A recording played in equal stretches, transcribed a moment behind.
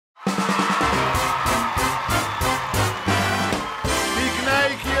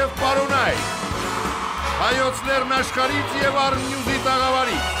Հայոցներն աշխարհից եւ ԱrmՆյուզի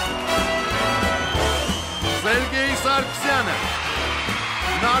տաղավարից Սերգեյ Սարգսյանը,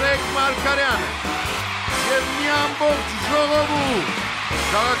 Նարեկ Մարգարյանը եւ մի ամբողջ ժողովուրդ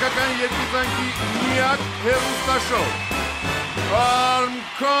քաղաքական երգիծանքի միակ հեռուստաշոու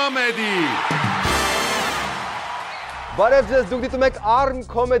ArmComedy Բարև ձեզ, դուք դիտում եք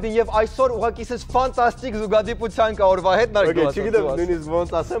ArmComedy եւ այսօր ուղղակիցս ֆանտաստիկ զուգադիպության կա օրվա հետ Չգիտեմ նույնիսկ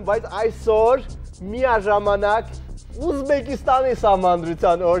ոնց ասեմ, բայց այսօր միաժամանակ Ուզբեկիստանի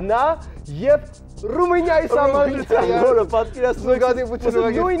սահմանադրության օրն է եւ Ռումինիայի սահմանադրության օրը, պատկերացնում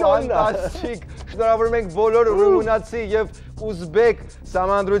զուգադիպությունը ֆանտաստիկ։ Շնորհավորում ենք բոլոր ռումինացի եւ ուզբեկ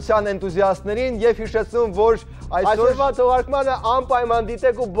սահմանադրության էնտուզիաստներին եւ հիշեցնում, որ այսօրվա թողարկմանը անպայման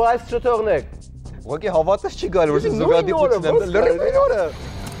դիտեք ու բաց չթողնեք։ Ուղղակի հավատս չի գալու, որ զուգադիպությունն է լրիվ օրը։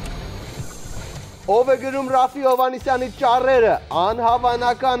 Ով է գրում Րաֆֆի Հովհաննիսյանի ճառերը,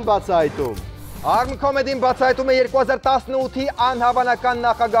 անհավանական բացահայտում։ ArmComedy-ն բացահայտում է 2018-ի անհավանական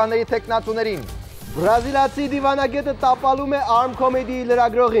նախագահների թեկնածուներին։ Բրազիլացի դիվանագետը տապալում է ArmComedy-ի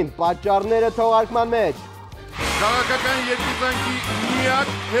լրագրողին, պատճառները թողարկման մեջ։ Քաղաքական երգիծանքի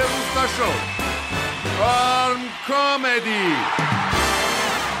միակ հեռուստաշոու ArmComedy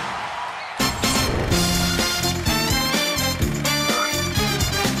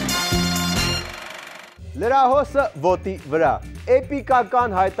Լրահոսը ոտի վրա։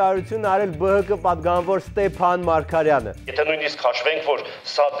 Էպիկական հայտարարություն արել ԲՀԿ պատգամավոր Ստեփան Մարգարյանը։ Եթե նույնիսկ հաշվենք, որ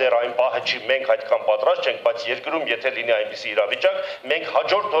սա դեռ այն պահը չի, մենք այդքան պատրաստ չենք, բայց երկրում եթե լինի այնպիսի իրավիճակ, մենք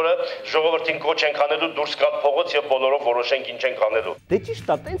հաջորդ օրը ժողովրդին կոչ ենք անելու դուրս գալ փողոց եւ բոլորով որոշենք ինչ ենք անելու։ Դե ճիշտ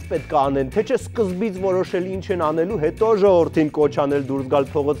է, տենց պետք է անեն, թե չէ սկզբից որոշել ինչ են անելու, հետո ժողովրդին կոչ անել դուրս գալ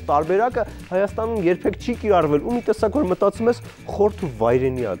փողոց տարբերակը Հայաստանում երբեք չի կիրառվել։ Ու մի տեսակ որ մտածում ես խորթ ու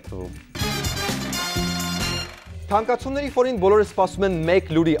վայրենի է թվում։ Թանկացումների ֆոնին բոլորը սպասում են մեկ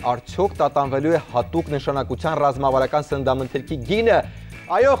լուրի, արդյոք տատանվելու է հատուկ նշանակության ռազմավարական սննդամթերքի գինը։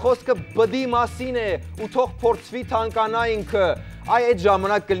 Այո, խոսքը բդի մասին է, ու թող փորձվի թանկանա ինքը, այդ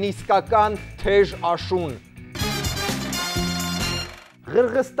ժամանակ կլինի իսկական թեժ աշուն։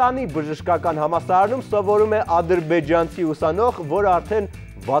 Ղրղստանի բժշկական համալսարանում սովորում է ադրբեջանցի ուսանող, որը արդեն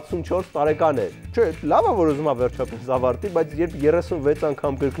 64 տարեկան է։ Չէ, լավ է, որ ուզում է վերջապես ավարտի, բայց երբ 36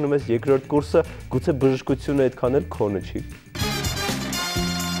 անգամ կրկնում ես երկրորդ կուրսը, գուցե բժշկությունը այդքան էլ քոնը չի։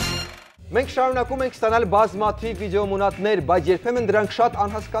 Մենք շարունակում ենք ստանալ բազմաթիվ վիդեոմունատներ, բայց երբեմն դրանք շատ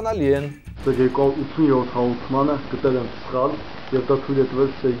անհասկանալի են։ Եկալ 87 հաղորդմանը գտել եմ սխալ, եւ դա թույլ է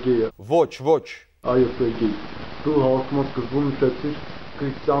տվել Սերգեյը։ Ոչ։ Այո, Սերգեյ։ Դու հաղորդման սկզբում նշեցիր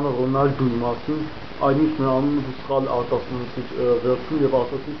Կրիստիանո Ռոնալդոյի մասին, այնինչ նրա անունը դու սխալ արտասանեցիր վերջում եւ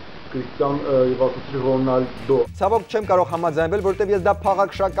ասացիր Կրիստիան եւ ասացիր Ռոնալդո։ Ցավոք չեմ կարող համաձայնվել, որովհետեւ ես դա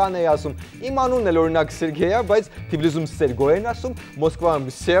փաղաքշական էի ասում։ Իմ անունն էլ օրինակ Սերգեյ է, բայց Թիֆլիսում Սերգոյ են ասում, Մոսկվայում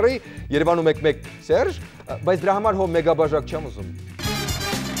Սերի, Երևանում մեկ Սերժ, բայց դրա համար հո մեգաբաժակ չեմ ուզում։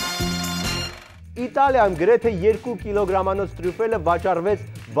 Իտալիայում գրեթե 2 կիլոգրամանոց տրյուֆելը վաճառվեց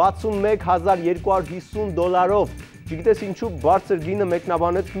 61250 դոլարով։ Չգիտես ինչու բարձր գինը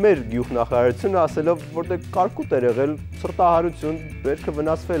մեկնաբանեց մեր գյուղնախարարությունը, ասելով, որտեղ կարկուտ էր եղել, սրտահարություն, բերքը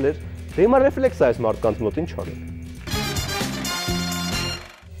վնասվել էր։ Դե հիմա ռեֆլեքս է այս մարդկանց մոտ, ինչ անել։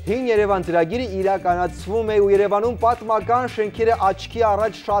 Հին Երևան ծրագիրը իրականացվում է ու Երևանում պատմական շենքերը աչքի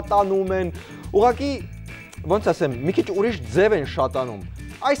առաջ շատանում են։ Ուղղակի, ոնց ասեմ, մի քիչ ուրիշ ձև են շատանում։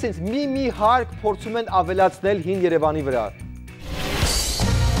 Այսինքն մի հարկ փորձում են ավելացնել հին Երևանի վրա։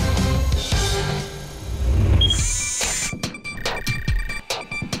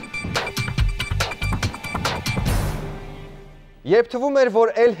 Երբ թվում էր, որ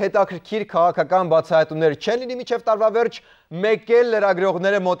էլ հետաքրքիր քաղաքական բացահայտումներ չեն լինի մինչև տարվա վերջ, մեկ էլ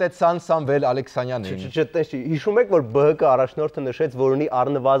լրագրողները մոտեցան Սամվել Ալեքսանյանին։ Հիշում եք, որ ԲՀԿ առաջնորդը նշեց, որ ունի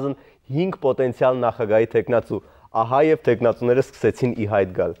առնվազն 5 պոտենցիալ նախագահի թեկնածու, ահա եւ թեկնածուները սկսեցին ի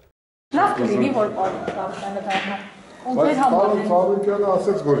հայտ գալ։ Լավ կլինի, որ Պարոն դառնա։ Պարոն Ծառուկյանը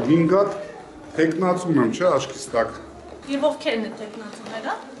ասաց, որ 5 հատ թեկնածում եմ, չէ, աչքիս տակ։ Եվ ովքերն են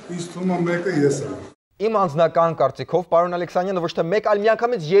թեկնածուները։ Իսկ թվում է մեկը ես եմ։ Իմ անձնական կարծիքով պարոն Ալեքսանյանը ոչ թե մեկ, այլ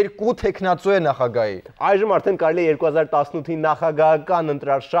միանգամից 2 թեկնածու է նախագահի։ Այժմ արդեն կարելի է 2018-ի նախագահական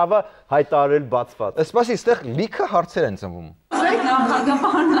ընտրարշավը հայտարարել բացված։ Սպասի, այստեղ լիքը հարցեր են ծնվում։ Նախագահ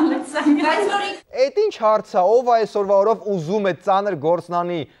պարոն Ալեքսանյան։ Էդ ինչ հարց է, ով այսօրվա օրով ուզում է ծանր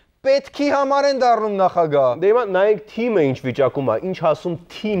գործնանի, պետքի համար են դառնում նախագահ։ Դե հիմա նայեք թիմը ինչ վիճակում է, ինչ ասում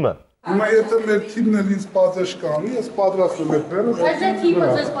թիմը։ Հիմա եթե մեր թիմն էլ ինձ պատժ կանի, ես պատրաստ եմ բերել։ Բայց այդ թիմը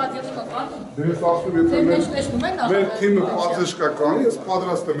ձեզ պատժ կանի։ Դες ասում եթե մեր թիմը պատժ կանի, ես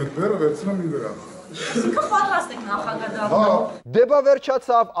պատրաստ եմ բերել, վերցնեմ ինձ վրա։ Իսկ պատրաստ եք նախագահ դառնալ։ Դեպա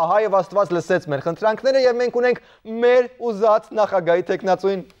վերջացավ, ահա եւ Աստված լսեց մեր խնդրանքները եւ մենք ունենք մեր ուզած նախագահի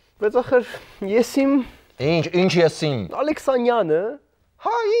թեկնածուին։ Բայց ախր ես իմ Ինչ եսին։ Ալեքսանյանը։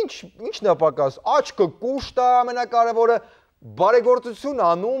 Հա, ինչ նպակաս, աչքը կուշտ է, ամենակարևորը բարեգործություն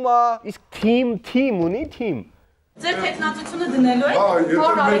անում է։ Իսկ թիմ ունի թիմ։ Ձեր տեխնացությունը դնելու եք։ Հա,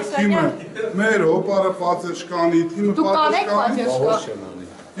 եթե մեր թիմը, մեր հոպարը պատժկանի թիմը Դուք կարեք պատժկա։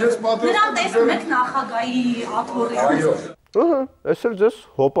 Ես Նրան պատժկան։ տեսնում եք նախագահի աթոռի։ Այո։ Այս էլ ձեզ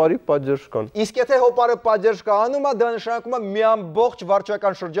հոպարի պատժկան։ Իսկ եթե հոպարը պատժկա անում է, դա նշանակում է մի ամբողջ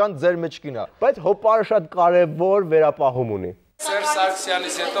վարչական շրջան ձեր մեջքին է։ Բայց հոպարը շատ կարևոր վերապահում ունի։ Սեր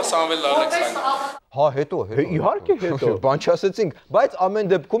Սարգսյանից հետո Սամվել Ալեքսանյան։ Հա, հետո։ Իհարկե հետո։ Բան չասեցինք, բայց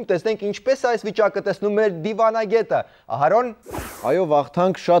ամեն դեպքում տեսնենք ինչպես է այս վիճակը տեսնում մեր դիվանագետը։ Ահարոն։ Այո,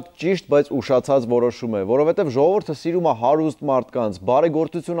 Վախթանք շատ ճիշտ, բայց ուշացած որոշում է, որովհետև ժողովուրդը սիրում է հարուստ մարդկանց,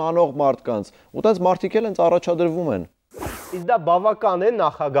 բարեգործություն անող մարդկանց, ու տենց մարդիկ էլ հենց առաջադրվում են։ Իսկ դա բավական է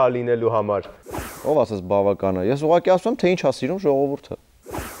նախագահ լինելու համար։ Ով ասես բավական է։ Ես ուղղակի ասում եմ, թե ինչ է սիրում ժողովուրդը։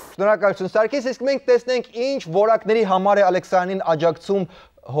 Շնորհակալություն Սարգիս, իսկ մենք տեսնենք ինչ որակների համար է Ալեքսանյանին աջակցում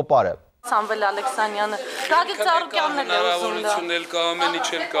հոպարը։ Սամվել Ալեքսանյանը։ Գագիկ Ծառուկյանն էլ է ուզում դա։ Հնարավորությունն էլ կա, ամեն ինչ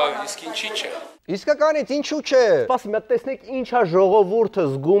էլ կա, իսկ ինչի՞ չէ։ Իսկականից ինչու՞ չէ։ Սպասի, մի հատ տեսնեք ինչ է ժողովուրդը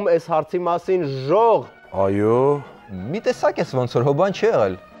զգում այս հարցի մասին ժող։ Այո, Մի տեսակ ես ոնց որ հոբան չի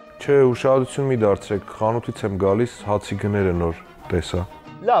եղել։ չէ, ուշադրություն մի դարձրեք, խանութից եմ գալիս, հացի գները նոր տեսա։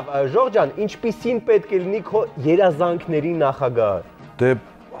 Լավ, ժող ջան, ինչպիսին պետք է լինի քո երազանքների նախագահը։ Դե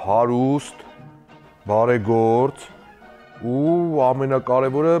հարուստ, բարեգործ ու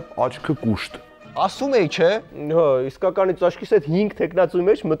ամենակարևորը աչքը կուշտ։ Ասում էի, չէ։ Հա, իսկականից աչքիս այդ 5 տեխնացուի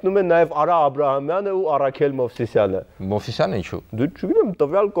մեջ մտնում է նաև Արա Աբրահամյանը ու Արաքել Մովսիսյանը։ Մովսիսյանը ինչու։ Դու չգիտեմ,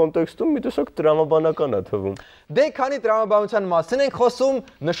 տվյալ կոնտեքստում մի տեսակ տրամաբանական է թվում։ Դե քանի տրամաբանության մասին ենք խոսում,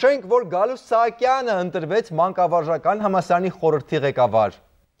 նշենք, որ Գալուս Սահակյանը ընտրվեց մանկավարժական համալսարանի խորհրդի ղեկավար։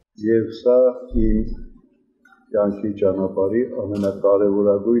 Եվ սա իմ կյանքի ճանապարհի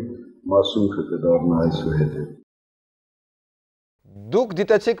ամենակարևորագույն մասունքը կդառնա այսուհետ։ Դուք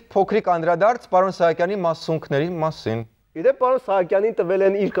դիտեցիք փոքրիկ անդրադարձ պարոն Սահակյանի մասունքների մասին։ Իդեպ պարոն Սահակյանին տվել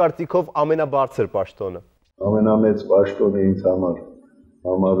են իր կարծիքով ամենաբարձր պաշտոնը։ Ամենամեծ պաշտոնը ինձ համար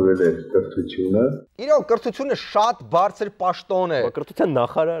համարվել է կրթությունը։ Իրոք կրթությունը շատ բարձր պաշտոն է։ Կրթության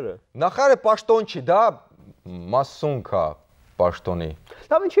նախարարը։ Նախարարը պաշտոն չի, դա մասունք է պաշտոնի։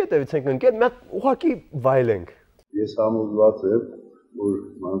 Լավ, ինչի հետևից ենք ընկել, մի հատ ուղղակի վայելենք։ Ես համոզված եմ, որ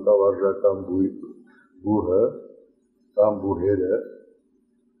մանկավարժական բուհը կամ բուհերը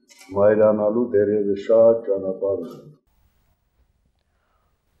մայրանալու դերևս շատ ճանապարհ ունեն։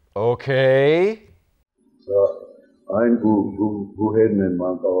 Okay։ Սա այն բուհերն են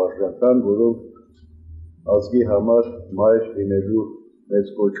մանկավարժական, որոնք ազգի համար մայր լինելու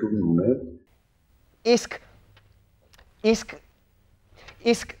մեծ կոչում ունեն։ Իսկ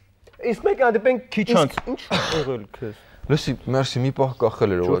մեկ հանդիպենք քիչ անց։ Ինչ եղել քեզ։ Լսի, մերսի, մի պահ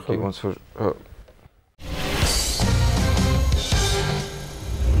կախել էր ուղղակի, ոնց որ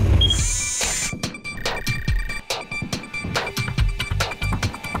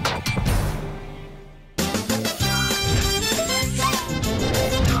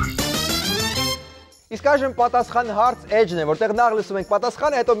Իսկ այժմ պատասխան հարց էջն է, որտեղ նախ լսում ենք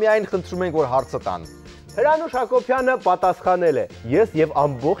պատասխանը, հետո միայն խնդրում ենք, որ հարցը տան։ Հրանուշ Հակոբյանը պատասխանել է. Ես եւ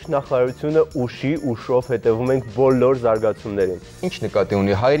ամբողջ նախարարությունը ուշի ուշով հետևում ենք բոլոր զարգացումներին։ Ինչ նկատի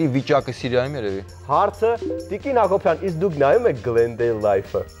ունի, հայերի վիճակը Սիրիայում երևի։ Հարցը՝ Տիկին Հակոբյան, իսկ դուք նայում եք Glendale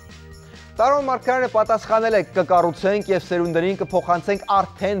Life-ը։ Տարոն Մարգարյանը պատասխանել է կկառուցենք եւ սերունդերին կփոխանցենք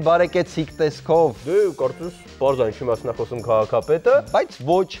արդեն բարեկեցիկ տեսքով։ Դե կարծես բարձր ինչի մասն է խոսում քաղաքապետը, բայց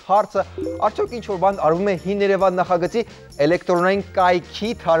ոչ հարցը, արդյոք ինչ որ բան արվում է հին Երևան նախագծի էլեկտրոնային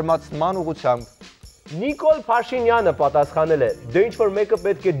կայքի թարմացման ուղղությամբ։ Նիկոլ Փաշինյանը պատասխանել է. Դե ինչ որ մեկը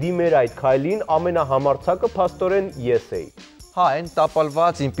պետք է դիմեր այդ քայլին, ամենահամարցակը փաստորեն ես էի։ Հա, այն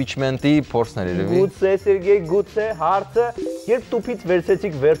տապալված իմպիչմենտի փորձներ երևի։ Գուցե Սերգեյ, գուցե հարցը, երբ տուփից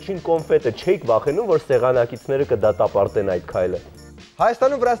վերցեցիք վերջին կոնֆետը, չէիք վախենում, որ սեղանակիցները կդատապարտեն այդ քայլը։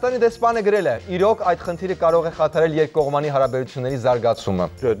 Հայաստանում Վրաստանի դեսպանը գրել է. իրոք այդ խնդիրը կարող է խաթարել երկկողմանի հարաբերությունների զարգացումը։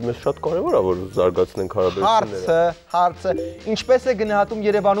 Դա մեզ շատ կարևոր է, որ զարգացնենք հարաբերությունները։ Հարցը, ինչպես է գնահատում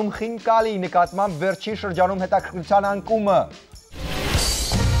Երևանում Խինկալի նկատմամբ վերջին շրջանում հետաքրքրության անկումը։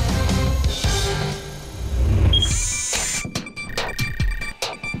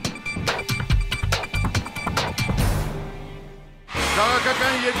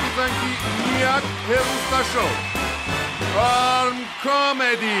 Քաղաքական երգիծանքի միակ հեռուստաշոու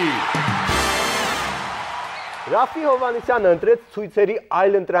ArmComedy Րաֆֆի Հովհաննիսյանը ընտրեց ցույցերի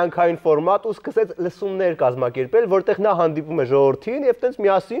այլ ընտրանքային ֆորմատ ու սկսեց լսումներ կազմակերպել, որտեղ նա հանդիպում է ժողովրդին եւ տենց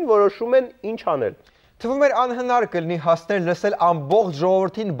միասին որոշում են ինչ անել։ Թվում էր անհնար կլինի հասնել լսել ամբողջ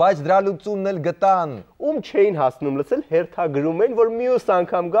ժողովրդին, բայց դրա լուծումն էլ գտան։ ում չէին հասնում լսել, հերթագրում էին, որ մյուս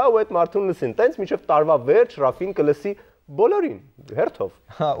անգամ գա ու այդ մարդուն լսին։ Տենց մինչև տարվա վերջ Րաֆֆին կլսի բոլորին, հերթով։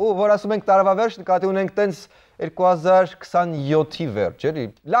 Ու որ ասում ենք տարվա վերջ, նկատի ունենք տենց 2027-ի վերջ, էլի։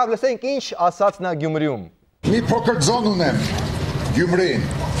 Լավ, լսենք ինչ ասաց նա Գյումրիում։ Մի փոքր ձոն ունեմ Գյումրիին,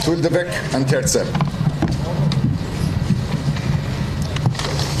 թույլ տվեք ընթերցել։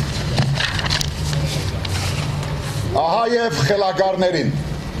 Ահա եւ խելագարներին,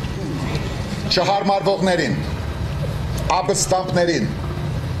 չհարմարվողներին, ապստամբներին,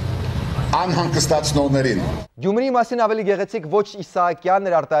 անհանգստացնողներին։ Գյումրիի մասին ավելի գեղեցիկ ոչ Իսահակյանն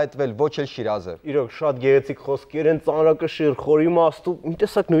էր արտահայտվել, ոչ էլ Շիրազը։ Իրոք շատ գեղեցիկ խոսքեր են, ծանրակշիռ, խորի մաստու, մի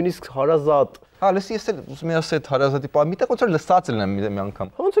տեսակ նույնիսկ հարազատ։ Հա, լսի, ես էլ ուզում եմ ասել հարազատի բան, միտեղ ոնց որ լսած եմ մի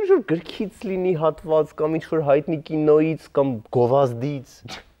անգամ։ Ոնց որ գրքից լինի հատված կամ ինչ որ հայտնի կինոից կամ գովազդից։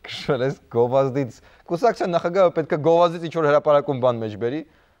 Քշվել ես գովազդից։ Կուսակցության նախագահը պետք է գովազդից ինչ որ հրապարակում բան մեջ բերի։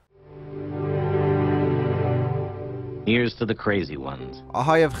 Here's to the crazy ones.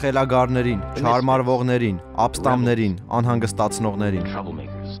 Ահա եւ խելագարներին, չհարմարվողներին, ապստամբներին, անհանգստացնողներին։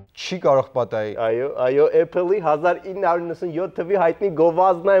 Չի կարող պատահի։ Այո, Apple-ի 1997 թվի հայտնի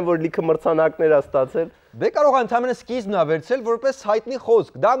գովազդն այն, որ լիքը մրցանակներ է ստացել։ Դե կարող է ընդհանրապես սկիզբն է վերցել որպես հայտնի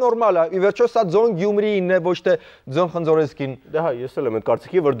խոսք։ Դա նորմալ է։ Ի վերջո սա ձոն Գյումրիին է, ոչ թե ձոն Խնձորեսկին։ Դե հա, ես էլ եմ այդ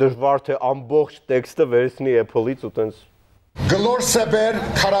կարծիքի, որ դժվար թե ամբողջ տեքստը վերցնի Apple-ից ու տենց Գլոր սեբեր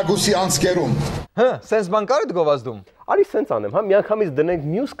քարագուսի անցկերում։ Հա, սենց բան կար այդ գովազդում։ Արի սենց անեմ, հա, միանգամից դնենք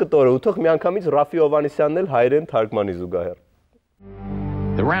մյուս կտորը ու թող միանգամից Րաֆֆի Հովհաննիսյանն էլ հայերեն թարգմանի զուգահեռ։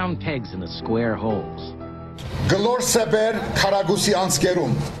 The round pegs in the square holes. Գլոր սեբեր քարագուսի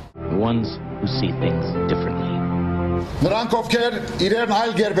անցկերում։ The ones who see things differently. Նրանք ովքեր իրեն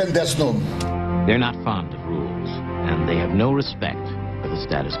այլ կերպ են տեսնում։ They're not fond of rules and they have no respect for the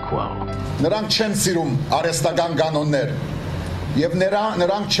status quo. Նրանք չեն սիրում արհեստական կանոններ եւ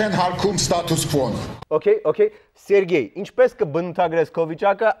նրանք չեն հարգում ստատուս քվոն։ Okay, Սերգեյ, ինչպես կբնութագրես քո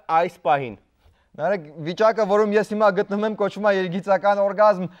վիճակը այս պահին։ Նարեկ վիճակը, որում ես հիմա գտնում եմ, կոչվում է երգիծական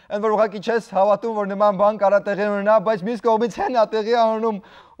օրգազմ, այն որ ուղղակի չես հավատում, որ նման բան կարա տեղի ունենա, բայց մյուս կողմից հեն է տեղի ունենում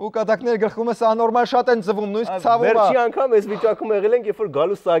ու կատակները գլխում ես աննորմալ շատ են ծվում, նույնիսկ ցավում է։ Վերջի անգամ այս վիճակում եղել ենք, երբ որ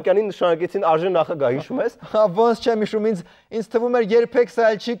Գալուս Սահակյանին նշանակեցին արժե նախագահ, հիշում ես։ Հա, ոնց չեմ հիշում, ինձ թվում էր երբեք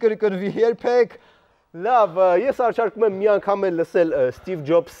սա էլ չի կրկնվի, երբեք։ Լավ, ես առաջարկում եմ մի անգամ էլ լսել Ստիվ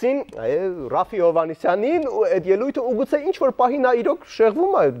Ջոբսին, Րաֆֆի Հովհաննիսյանին ու այդ ելույթը ու գուցե ինչ որ պահի նա իրոք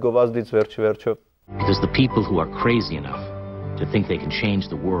շեղվում է այդ գովազդից վերջը։ Because the people who are crazy enough to think they can change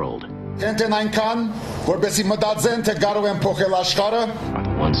the world Են այնքան, որպեսզի մտածեն, թե կարող են փոխել աշխարհը, are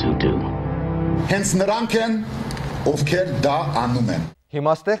the ones who do. Հենց նրանք են, ովքեր դա անում են։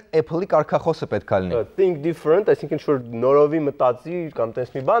 Հիմա ստեղ Apple-ի կարգախոսը պետք է լինի։ Think different, այսինքն ինչ որ նորովի մտածի կամ տես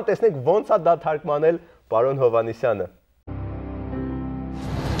մի բան, տեսնենք ոնց է դա թարգմանել պարոն Հովհաննիսյանը։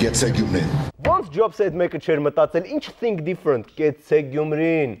 Գեցեք Գյումրին։ Ոնց Ջոբսը այդ մեկը չէր մտածել, ինչ think different, գեցեք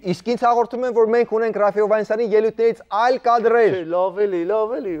Գյումրին։ Իսկ ինձ հաղորդում են, որ մենք ունենք Րաֆֆի Հովհաննիսյանի ելույթներից այլ կադրեր։ Լավ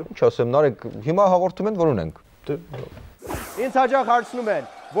էլի։ Ինչ ասեմ, Նարեկ, հիմա հաղորդում են, որ ունենք։ Ինձ հաճախ հարցնում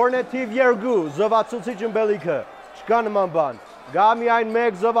են, որն է թիվ 2 զովացուցիչ ըմբելիքը։ Չկա նման բան։ Գա միայն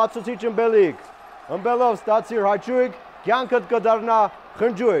մեկ զովացուցիչ ըմբելիք։ Ըմբելով ստացիր հաճույք, կյանքդ կդառնա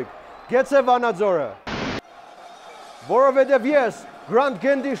խնջույք։ Գեցե Վանաձորը։ Որովհետև ես Grand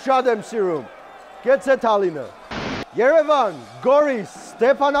Candy շատ եմ սիրում։ Գեցե Թալինը։ Երևան, Գորիս,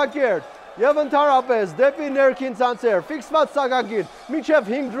 Ստեփանակերտ եւ ընդհանրապես դեպի ներքին ցանցեր, ֆիքսված սակագիր,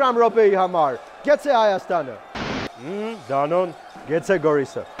 մինչեւ 5 դրամ րոպեի համար։ Գեցե Հայաստանը։ Դանոն, գեցե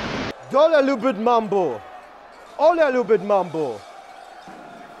Գորիսը։ Դոլը լուբիտ մամբո։ Оля любит мамбо.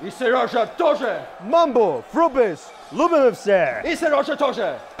 И Сережа тоже. Мамбо, фрубис, любим все. И Сережа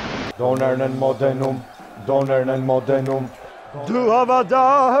тоже. Դոներն են մոդենում, դու հավատա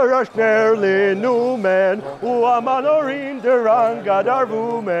հրաշքներ լինում են, ու ամանորին դրան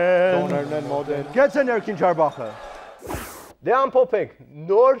գադարվում են։ Դոներն են մոդեն։ Գեցե ներքին Ջարբախը։ Դե ամփոփենք,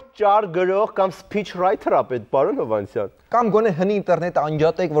 նոր ճար գրող կամ speech writer է պետք պարոն Հովհաննիսյան։ Կամ գոնե հնի ինտերնետը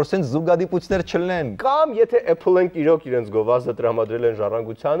անջատեք, որ սենց զուգադիպություններ չլինեն։ Կամ եթե Apple-ն իրոք իրենց գովազդը տրամադրել են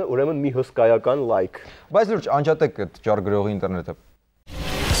ժառանգությանը, ուրեմն մի հսկայական like։ Բայց լուրջ անջատեք այդ ճար գրողի ինտերնետը։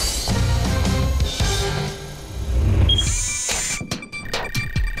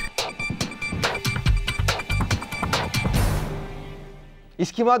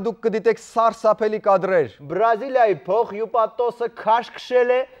 Իսկ հիմա դուք կդիտեք սարսափելի կադրեր։ Բրազիլիայի փող հյուպատոսը քաշ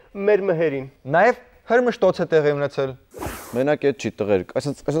քշել է մեր մհերին։ Նաև հրմշտոց է տեղի ունեցել։ Մենակ այդ չի տղերք,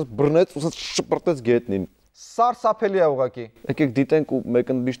 այսպես բռնեց ու շպրտեց գետնին։ Սարսափելի է ուղղակի։ Եկեք դիտենք ու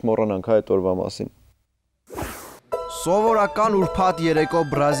մեկընդմիշտ մոռանանք այդ օրվա մասին։ Սովորական ուրբաթ երեկո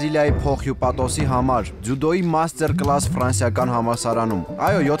Բրազիլիայի փոխհյուպատոսի համար ձյուդոյի մաստեր կլաս ֆրանսիական համալսարանում։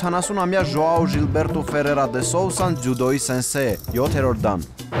 Այո, 70-ամյա Ժոաու Ժիլբերտո Ֆերերա դե Սոուսան ձյուդոյի սենսե է, 7-րդ դան։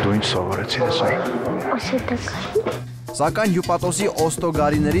 Դու ինչ սովորեցին ասա։ Սակայն հյուպատոսի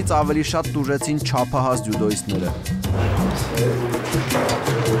օստոգարիներից ավելի շատ տուժեցին չափահաս ձյուդոիստները։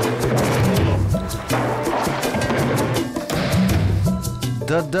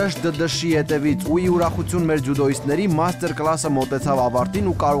 դդշ-դդշի հետևից ու ի ուրախություն մեր ձյուդոիստների մաստեր կլասը մոտեցավ ավարտին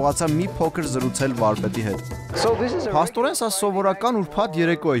ու կարողացա մի փոքր զրուցել վարպետի հետ։ Փաստորեն սա սովորական ուրբաթ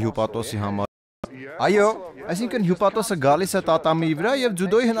երեկո է հյուպատոսի համար։ Այո, այսինքն հյուպատոսը գալիս է տատամիի վրա եւ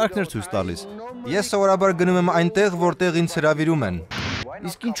ձյուդոյի հնարքներ ցույց տալիս։ Ես սովորաբար գնում եմ այնտեղ, որտեղ ինձ հրավիրում են։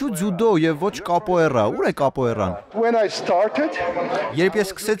 Իսկ ինչու ձյուդո եւ ոչ կապոերա։ Ուր է կապոերան։ Երբ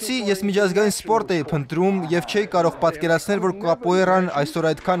ես սկսեցի, ես միջազգային սպորտ էի փնտրում եւ չէի կարող պատկերացնել, որ կապոերան այսօր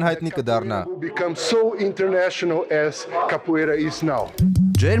այդքան հայտնի կդառնա։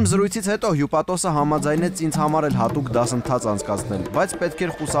 Ջերմ զրույցից հետո հյուպատոսը համաձայնեց ինձ համար էլ հատուկ դասընթաց անցկացնել, բայց պետք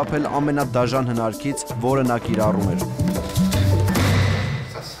էր խուսափել ամենադաժան հնարքից, որը նա կիրառում էր։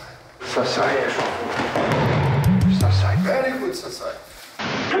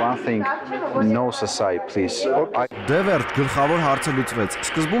 One thing, no sasai, please. Դևերտ գլխավոր հարցը լուծվեց։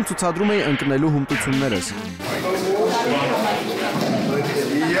 Սկզբում ցուցադրում էի ընկնելու հմտություններս։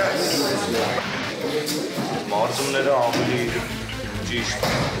 Մարզումները ավելի ճիշտ։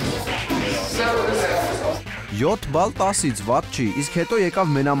 7 բալ 10-ից վատ չի, իսկ հետո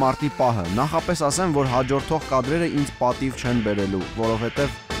եկավ մենամարտի պահը։ Նախապես ասեմ, որ հաջորդող կադրերը ինձ պատիվ չեն բերելու,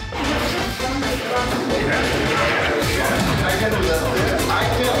 որովհետև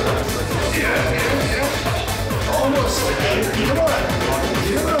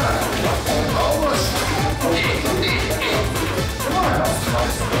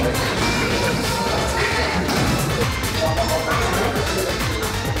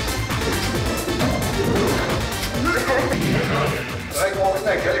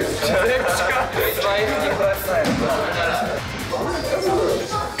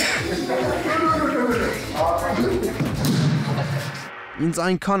ինձ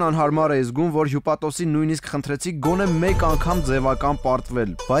այնքան անհարմար է զգում, որ հյուպատոսի նույնիսկ խնդրեցի գոնե մեկ անգամ ձևական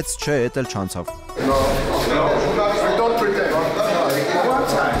պարտվել, բայց չէ, էդ էլ չանցավ։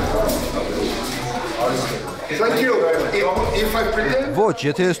 Ոչ,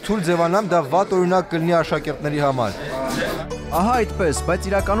 եթե ես թույլ ձևանամ, դա վատ օրինակ կլինի աշակերտների համար։ Ահա այդպես, բայց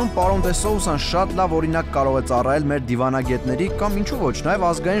իրականում պարոն դե Սոուսան շատ լավ օրինակ կարող է ծառայել մեր դիվանագետների կամ ինչու ոչ, նաև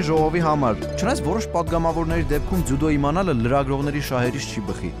ազգային ժողովի համար։ Չնայած որոշ պատգամավորների դեպքում ձյուդո իմանալը լրագրողների շահերից չի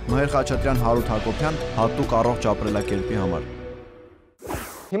բխի։ Մհեր Խաչատրյան, Հարութ Հակոբյան, հատուկ առողջ ապրելակերպի համար։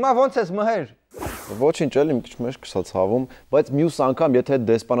 Հիմա ո՞նց ես Մհեր։ Ոչինչ էլի մի քիչ մեջ կսացավում, բայց մյուս անգամ եթե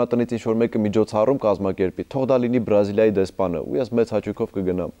դեսպանատնից ինչ-որ մեկը միջոցառում կազմակերպի, թող դա լինի Բրազիլիայի դեսպանը, ու ես մեծ հաճույքով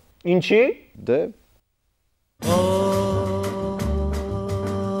կգնամ։ Ինչի։ Դե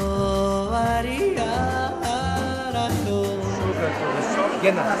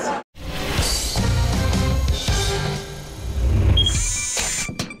Գնաց։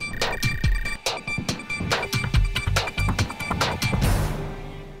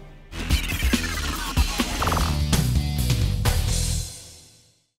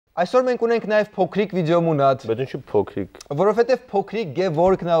 Այսօր մենք ունենք նաև փոքրիկ վիդեոմունատ։ Բայց ինչու փոքրիկ։ Որովհետև փոքրիկ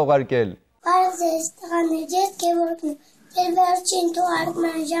Գևորգն է ուղարկել։ Բարև ձեզ, տղաներ, ես Գևորգն եմ։ Ձեր վերջին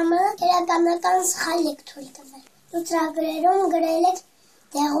թողարկման ժամանակ իրականական սխալ եք թույլ տվել։ Լուսագրերում գրել եք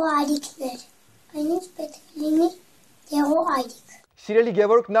դեղու այրիկներ։ Այնինչ պետք է լինի դեղու այրիկ։ Սիրելի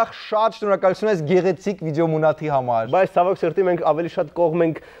Գևորգ, նախ շատ շնորհակալություն ես գեղեցիկ վիդեոմունատի համար։ Բայց ցավոք սրտի մենք ավելի շատ կողմ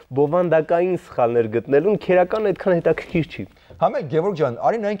ենք բովանդակային սխալներ գտնելուն, քերական այդքան հետաքրքիր չի։ Համել Գևորգ ջան,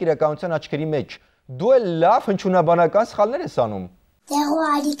 արի նայենք իրականության աչքերի մեջ։ Դու էլ լավ հնչյունաբանական սխալներ ես անում։ Դեղու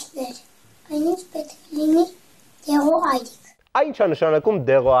այրիկներ։ Այնինչ պետք է լինի դեղու այրիկ։ Այն ինչա նշանակում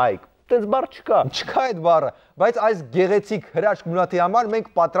դեղու այրիկ։ Տենց բառ չկա։ Չկա այդ բառը, բայց այս գեղեցիկ հրաշք մունատի համար մենք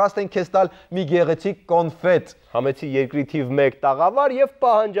պատրաստ ենք քեզ տալ մի գեղեցիկ կոնֆետ։ Համեցի երկրի թիվ 1 տաղավար եւ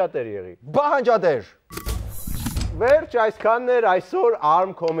պահանջատեր եղի։ Պահանջատեր։ Վերջ այսքանն էր այսօր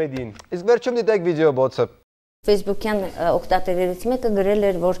ArmComedy-ին։ Իսկ վերջում դիտեք վիդեոբոցը։ Facebook-յան օգտատերերից մեկը գրել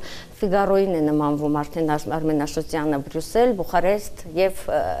էր, որ Ֆիգարոյին է նմանվում արդեն Արմեն Աշոտյանը Բրյուսել, Բուխարեստ եւ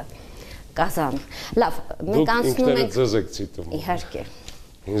Կազան։ Լավ, մենք անցնում ենք։ Դուք ձեզ եք ցիտում։ Իհարկե։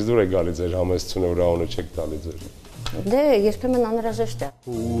 Ինձ դուր է գալի ձեր համեսությունը, որ անունը չեք տալի ձեր։ Դե երբեմն անհրաժեշտ է։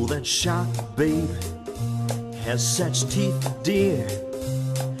 Oh, that shark babe has such teeth, dear,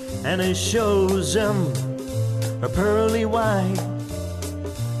 and it shows them a pearly white.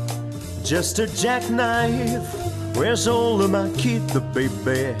 Just a jackknife, where's all of my keep the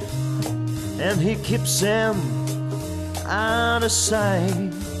baby, and he keeps them out of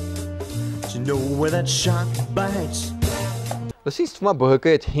sight. Do you know where that shark bites? Լսից թվում է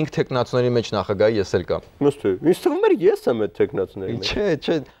ԲՀԿ-ի այդ 5 տեխնացուների մեջ նախագահի ես էլ կամ։ Մստի, ինձ թվում էր ես եմ այդ տեխնացուների մեջ։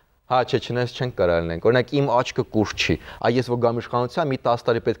 Չէ, հա, չէ, չնայած չենք կարող լինենք։ Օրինակ իմ աչքը կուր չի։ Այ ես որ գամ իշխանության մի 10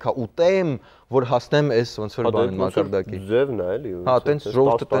 տարի պետքա ուտեմ, որ հասնեմ այս ոնց որ բան մակարդակի։ Ձևն է էլի։ Հա, տենց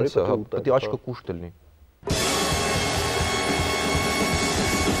ժողովուրդը տենց է, հա, պետք է աչքը կուշտ լինի։